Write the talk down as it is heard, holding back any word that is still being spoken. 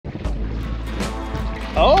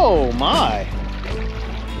Oh my!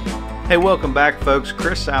 Hey, welcome back folks.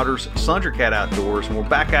 Chris Souders, Thundercat Outdoors, and we're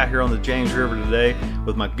back out here on the James River today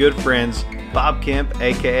with my good friends Bob Kemp,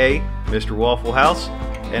 aka Mr. Waffle House,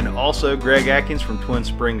 and also Greg Atkins from Twin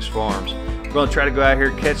Springs Farms. We're going to try to go out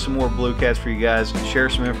here, catch some more blue cats for you guys, share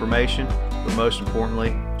some information, but most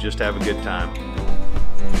importantly, just have a good time.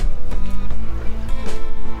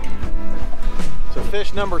 So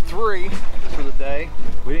fish number 3 for the day.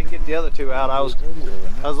 We didn't get the other 2 out. I was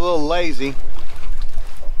a little lazy.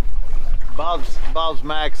 Bob's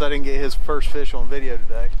mad because I didn't get his first fish on video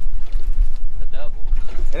today. A double.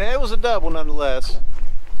 And it was a double nonetheless.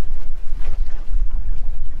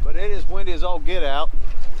 But it is windy as all get out.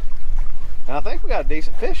 And I think we got a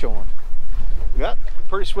decent fish on. We got a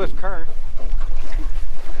pretty swift current.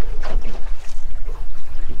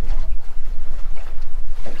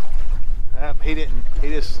 He didn't. He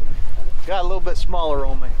just got a little bit smaller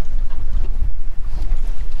on me.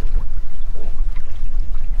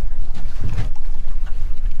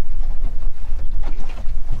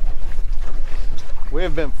 We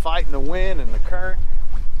have been fighting the wind and the current.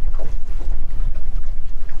 Hold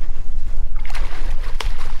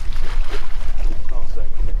on a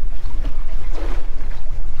second.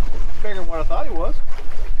 Bigger than what I thought he was.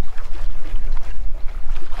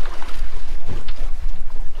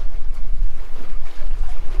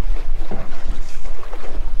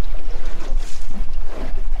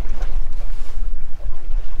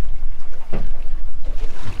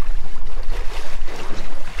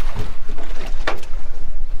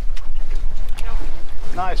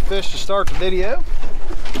 Nice fish to start the video.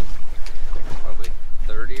 Probably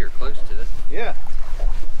 30 or close to it. Yeah.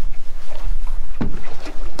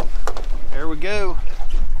 There we go.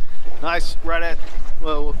 Nice, right at,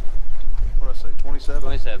 well, what did I say, 27?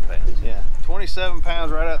 27 pounds. Yeah, 27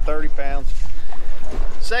 pounds, right at 30 pounds.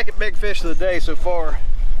 Second big fish of the day so far,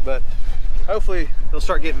 but hopefully they'll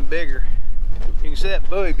start getting bigger. You can see that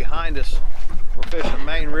buoy behind us. We're fishing the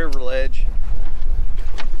main river ledge.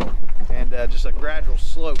 And just a gradual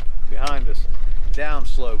slope behind us, down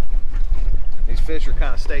slope. These fish are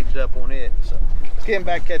kind of staged up on it, so let's get him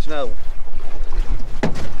back, catch another one.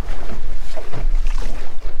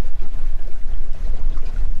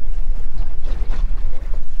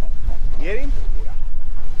 Get him?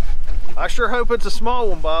 I sure hope it's a small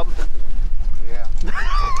one, Bob. Yeah.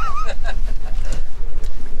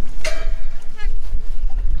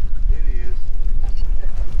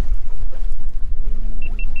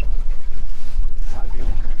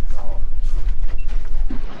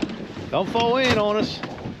 Don't fall in on us.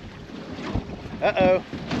 Uh-oh.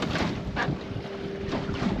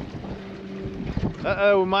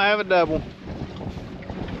 Uh-oh, we might have a double.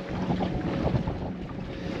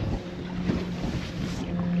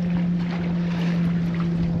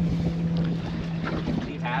 Does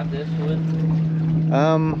he have this one?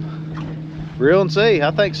 Reel and see,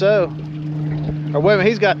 I think so. Or wait a minute,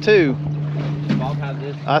 he's got 2. Bob have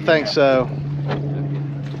this? I think so.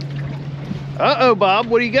 Uh-oh, Bob,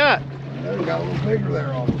 what do you got? It got a little bigger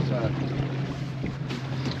there all of a sudden.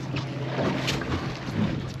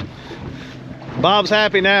 Bob's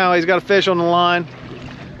happy now. He's got a fish on the line.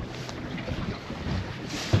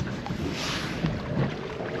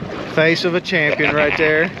 Face of a champion right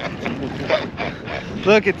there.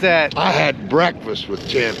 Look at that. I had breakfast with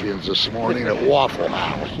champions this morning at Waffle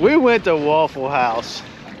House. We went to Waffle House.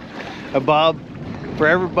 Bob, for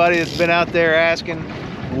everybody that's been out there asking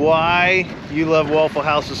why you love Waffle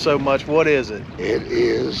Houses so much, what is it? It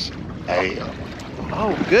is ale.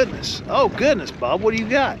 Oh goodness. Oh goodness, Bob, what do you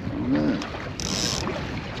got?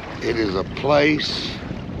 It is a place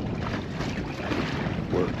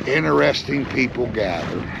where interesting people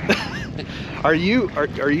gather. Are you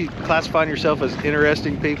classifying yourself as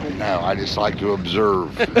interesting people? No, I just like to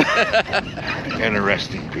observe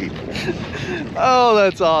interesting people. Oh,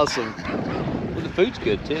 that's awesome. Well, the food's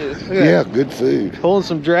good too. Yeah, good food. Pulling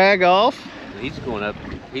some drag off. He's going up,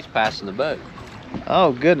 he's passing the boat.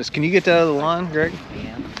 Oh goodness, can you get that out of the line, Greg?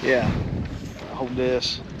 Yeah. Yeah. Hold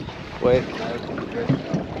this. Wait.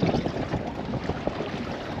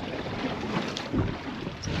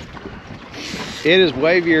 It is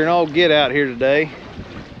wavier than all get out here today,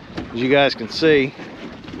 as you guys can see.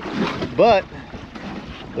 But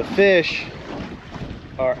the fish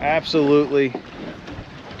are absolutely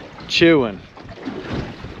chewing.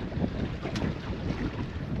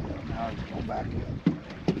 Now it's going back in.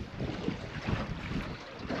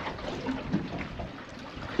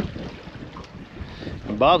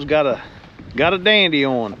 And Bob's got a dandy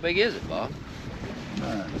on. How big is it, Bob?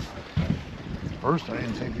 First, I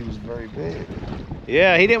didn't think he was very big.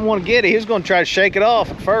 Yeah, he didn't want to get it. He was going to try to shake it off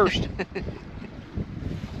at first.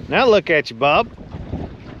 Now look at you, Bob.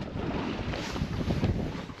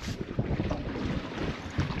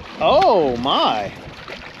 Oh my.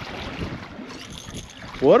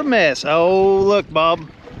 What a mess. Oh, look, Bob.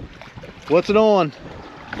 What's it on?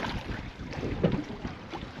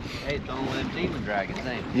 Hey, it's on them demon dragons,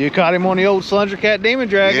 ain't it? You caught him on the old Slunger Cat Demon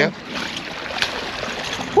Dragon.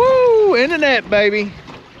 Yeah. Woo! In the net, baby.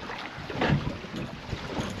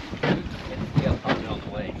 Yeah, probably on the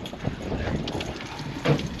way.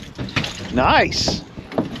 Nice.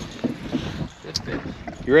 Good fish.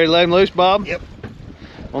 You ready to let him loose, Bob? Yep.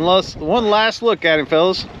 One last look at him,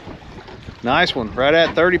 fellas. Nice one. Right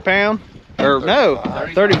at 30 pound. Or 35. no,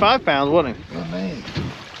 35 pounds, wasn't he? Good man.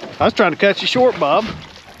 I was trying to cut you short, Bob.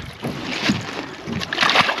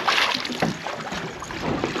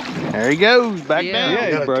 There he goes, back Yeah. down. You got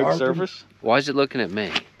Yeah, he a broke the tarpon? surface. Why is it looking at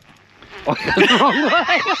me?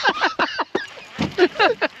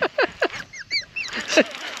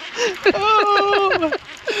 Oh,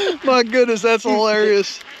 my goodness, that's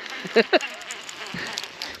hilarious.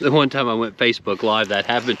 The one time I went Facebook Live, that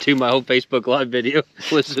happened too. My whole Facebook Live video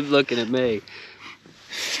was looking at me.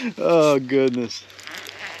 Oh, goodness.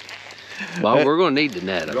 Well, we're gonna need the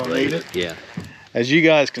net, I Gonna believe. need it? Yeah. As you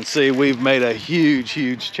guys can see, we've made a huge,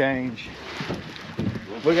 huge change.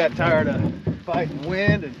 We got tired of fighting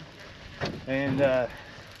wind and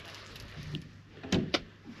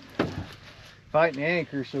fighting the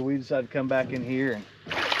anchor, so we decided to come back in here and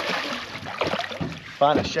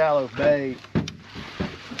find a shallow bay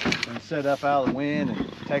and set up out of the wind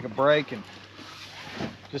and take a break and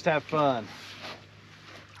just have fun.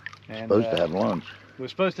 And Supposed to have lunch. we were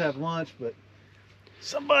supposed to have lunch, but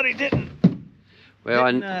somebody didn't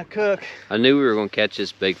Well, cook. I knew we were gonna catch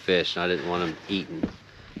this big fish, and I didn't want them eaten.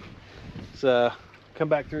 So come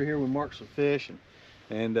back through here, we marked some fish,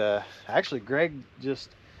 and actually Greg just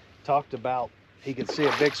talked about he could see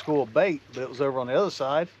a big school of bait, but it was over on the other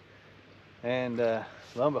side, and lo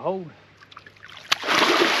and behold,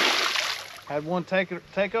 had one take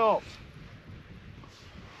off.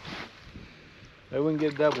 Maybe we can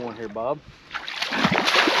get a double one here, Bob.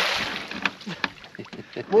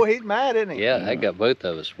 Boy, he's mad, isn't he? Yeah, that got both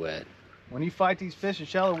of us wet. When you fight these fish in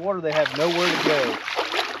shallow water, they have nowhere to go.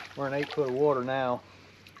 We're in 8 foot of water now.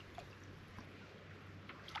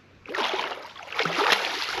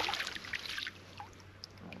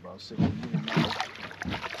 About 6 meters.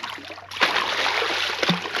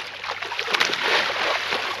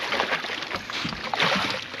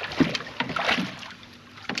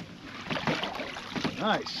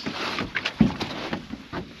 Nice.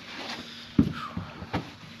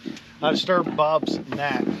 I disturbed Bob's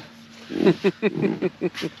nap.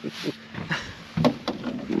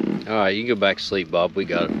 All right, you can go back to sleep, Bob. We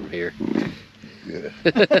got it from here. Good.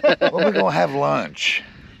 Well, we're gonna have lunch.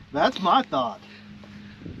 That's my thought.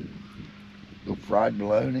 Fried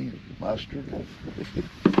bologna, mustard. There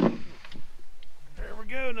we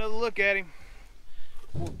go, another look at him.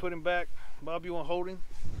 We'll put him back. Bob, you want to hold him?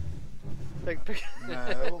 Take a picture.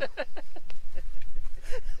 No.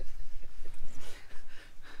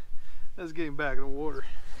 Let's get him back in the water.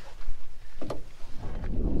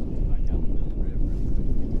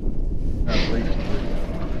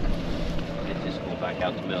 It's just go back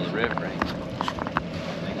out the middle of the river, ain't it?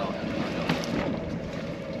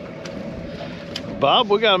 Bob,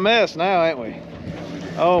 we got a mess now, ain't we?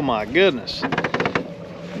 Oh my goodness.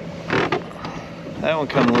 That one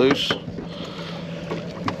come loose.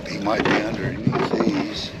 He might be underneath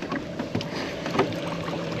these.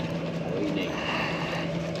 What do you need?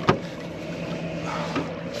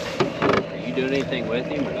 Are you doing anything with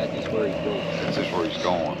him, or that's just where he's going? That's just where he's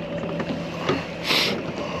going.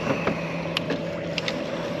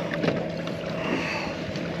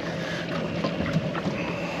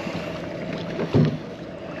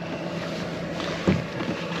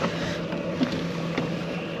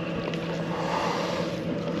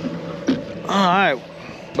 All right,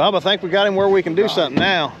 Bob, I think we got him where we can do something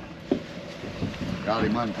now. Got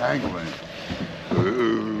him untangling.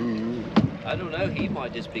 Ooh. I don't know. He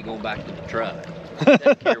might just be going back to the truck. I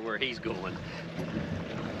don't care where he's going.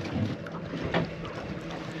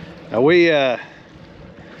 Now we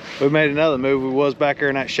made another move. We was back there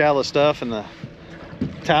in that shallow stuff, and the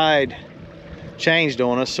tide changed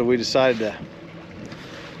on us, so we decided to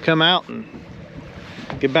come out and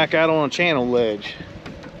get back out on a channel ledge.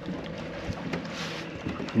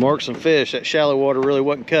 Mark some fish. That shallow water really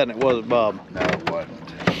wasn't cutting it, was it, Bob? No, it wasn't.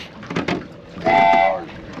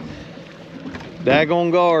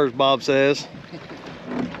 Daggone gars, Bob says.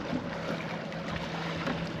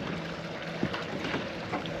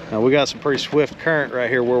 Now we got some pretty swift current right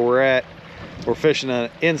here where we're at. We're fishing an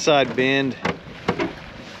inside bend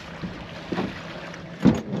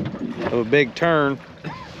of a big turn,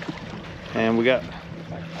 and we got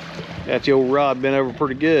the old rod bent over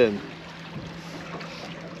pretty good.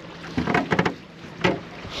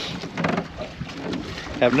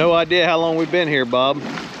 Have no idea how long we've been here, Bob.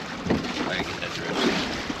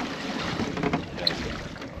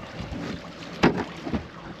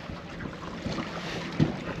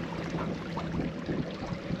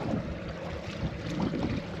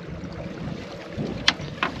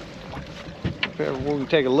 We can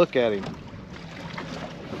take a look at him. I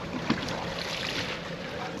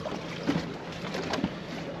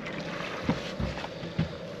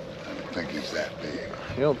don't think he's that big.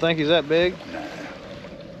 You don't think he's that big? Nah.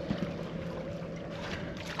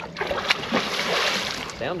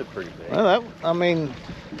 Sounded pretty big. Well, I mean,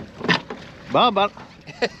 Bob, I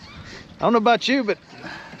don't know about you, but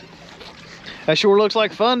that sure looks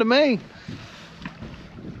like fun to me.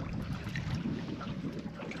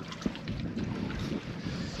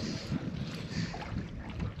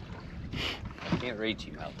 Can't reach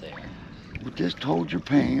him out there. We just hold your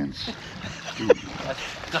pants. That's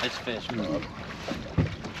a nice fish, Bob.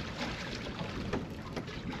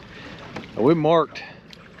 We marked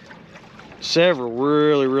several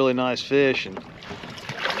really nice fish, and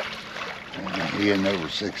He isn't over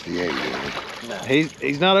 68, is he? No.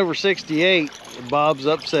 he's not over 68. Bob's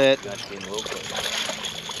upset. Got to get a little bit.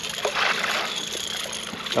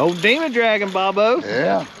 Old demon dragon, Bobo.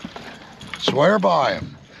 Yeah. Swear by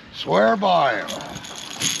him. Swear by him.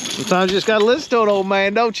 Sometimes you just gotta listen to an old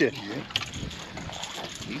man, don't you?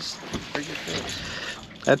 He's a pretty good fish.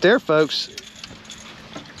 That there, folks,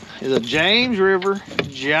 is a James River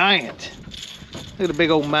giant. Look at the big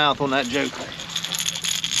old mouth on that joker.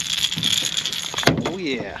 Oh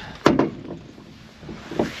yeah.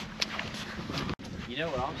 You know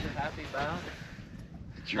what I'm so happy about?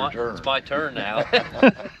 It's your turn. It's my turn now.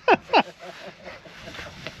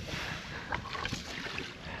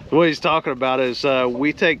 What he's talking about is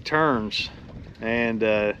we take turns, and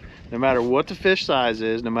no matter what the fish size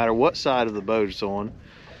is, no matter what side of the boat it's on,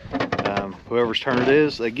 whoever's turn it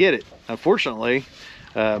is, they get it. Unfortunately,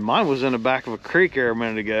 mine was in the back of a creek here a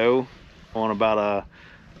minute ago on about a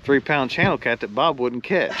 3-pound channel cat that Bob wouldn't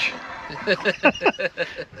catch.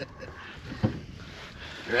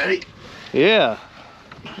 Ready? Yeah.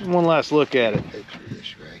 One last look at it. Picture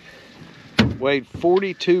this, Greg. Weighed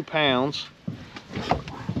 42 pounds.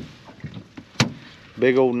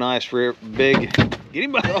 Big old nice rib, big. Get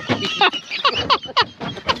him by. I didn't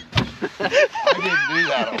do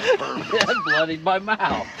that on purpose. That bloodied my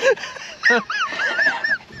mouth.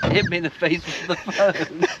 Hit me in the face with the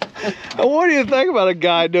phone. What do you think about a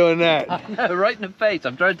guy doing that? I know, right in the face.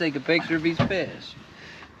 I'm trying to take a picture of his fish.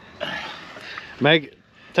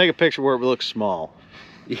 Take a picture where it looks small.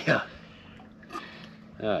 Yeah.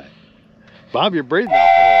 All right. Bob, you're breathing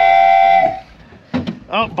awful hard.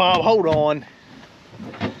 Oh, Bob, hold on.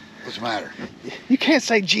 What's the matter? You can't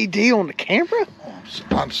say GD on the camera? Oh,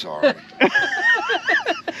 I'm sorry.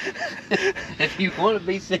 If you want to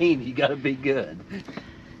be seen, you got to be good.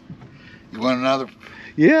 You want another?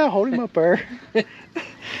 Yeah, hold him up there.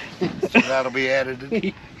 So that'll be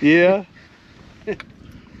edited? Yeah.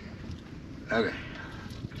 Okay.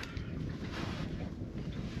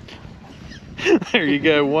 There you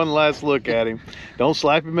go. One last look at him. Don't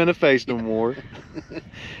slap him in the face no more.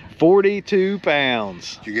 42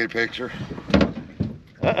 pounds. Did you get a picture?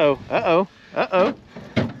 Uh-oh, uh-oh, uh-oh.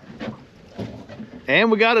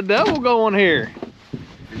 And we got a double going here.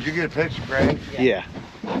 Did you get a picture, Greg? Yeah.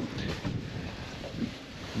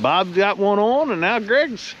 Bob's got one on, and now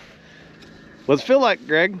Greg's. What's it feel like,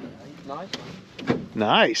 Greg? Nice one.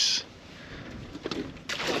 Nice.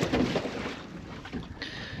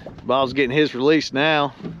 Bob's getting his release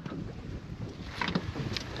now.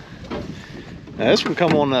 Now this one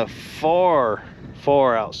come on the far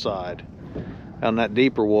outside, out in that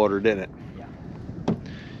deeper water, didn't it? Yeah.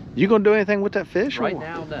 You gonna do anything with that fish? Right or?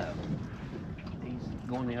 now, no. He's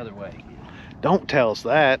going the other way. Don't tell us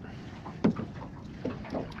that.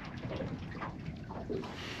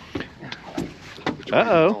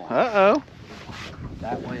 Uh-oh, uh-oh.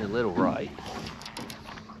 That way, a little right.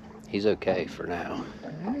 He's okay for now.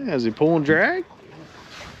 Yeah, is he pulling drag?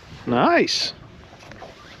 Nice.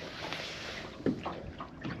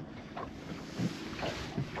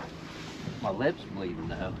 My lips bleeding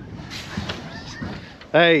now.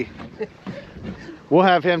 Hey, we'll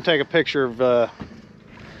have him take a picture of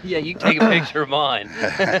Yeah, you can take a picture of mine.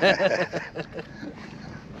 there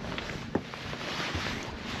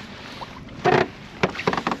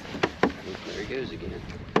he goes again.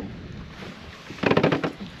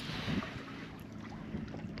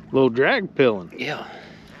 little drag pilling. Yeah.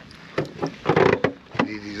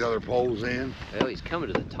 need these other poles in. Well, he's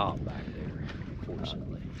coming to the top back there,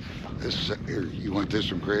 fortunately. This here, you want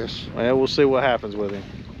this one, Chris? Well, we'll see what happens with him.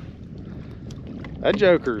 That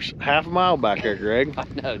joker's half a mile back there, Greg. I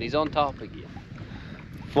know, and he's on top again.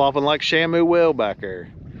 Flopping like Shamu whale back there.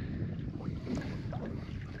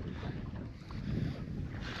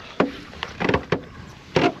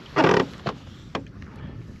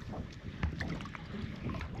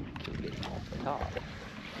 Get him off the top.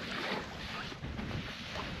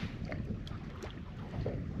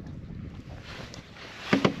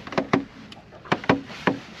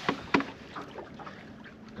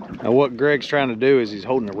 Now what Greg's trying to do is he's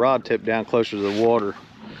holding the rod tip down closer to the water,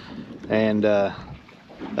 and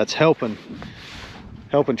that's helping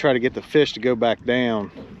try to get the fish to go back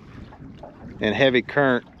down. In heavy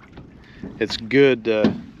current, it's good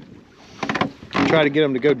to try to get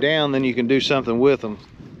them to go down, then you can do something with them.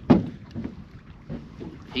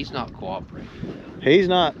 He's not cooperating. He's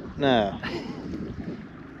not, no.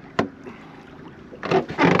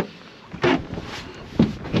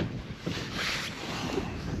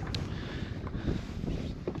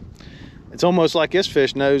 It's almost like this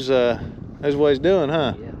fish knows what he's doing,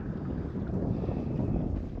 huh? Yeah.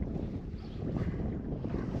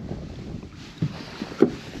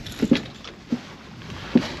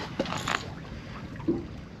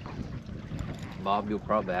 Bob, you'll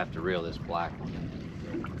probably have to reel this black one.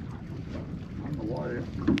 On the water.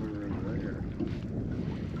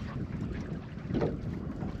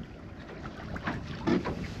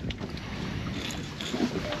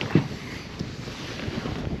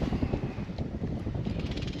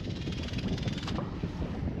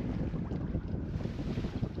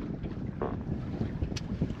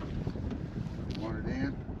 Want it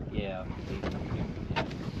in? Yeah.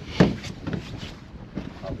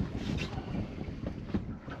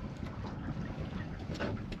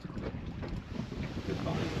 Good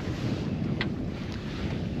find.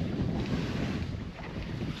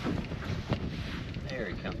 There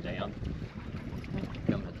he comes down.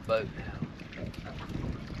 Coming to the boat now.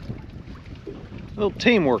 Little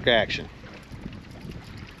teamwork action.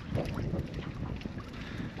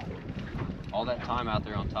 All that time out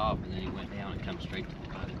there on top, and then he went down and come straight to the boat.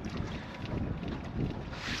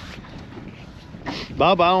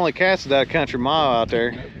 Bob, I only casted that country mile out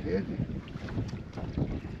there. Did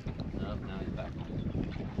Oh, now he's back.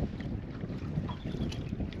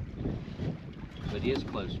 But he is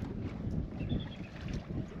closer.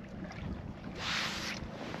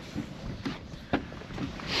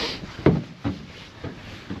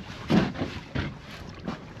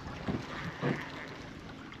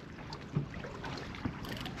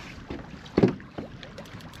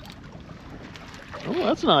 Oh,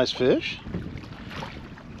 that's a nice fish.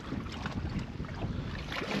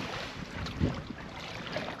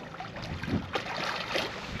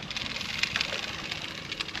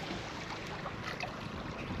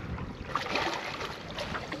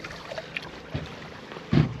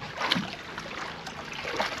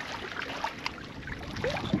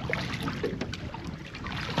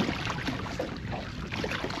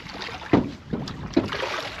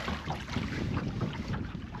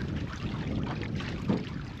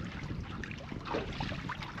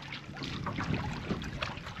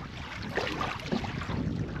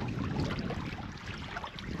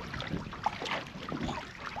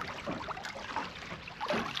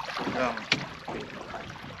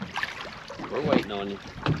 We're waiting on you.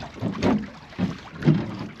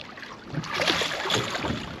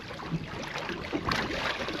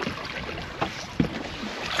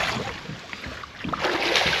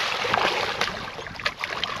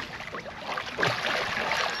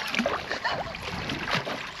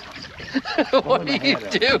 What are you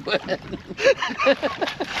doing?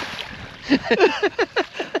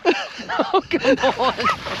 Oh, come on.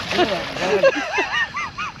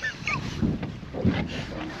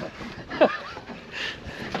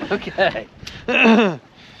 Okay.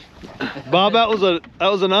 Bob, that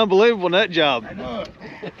was an unbelievable net job.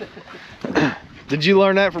 Did you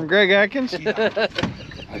learn that from Greg Atkins? Yeah.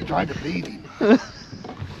 I tried to beat him.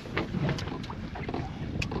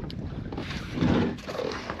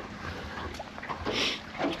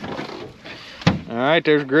 All right,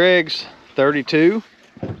 there's Greg's 32.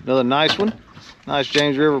 Another nice one. Nice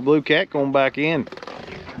James River blue cat going back in.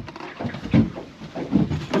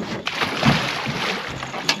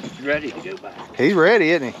 Ready to go back. He's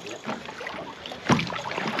ready, isn't he?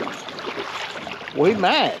 Well, he's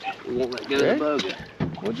mad. We won't let go of the boga.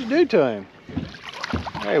 What'd you do to him?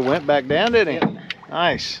 Hey, went back down, didn't he? Yep.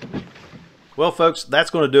 Nice. Well, folks,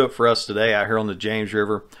 that's going to do it for us today out here on the James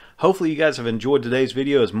River. Hopefully you guys have enjoyed today's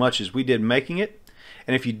video as much as we did making it.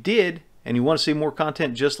 And if you did, and you want to see more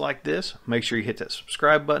content just like this, make sure you hit that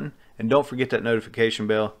subscribe button and don't forget that notification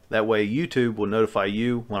bell. That way YouTube will notify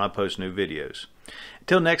you when I post new videos.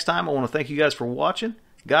 Until next time, I want to thank you guys for watching.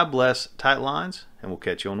 God bless, tight lines, and we'll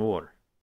catch you on the water.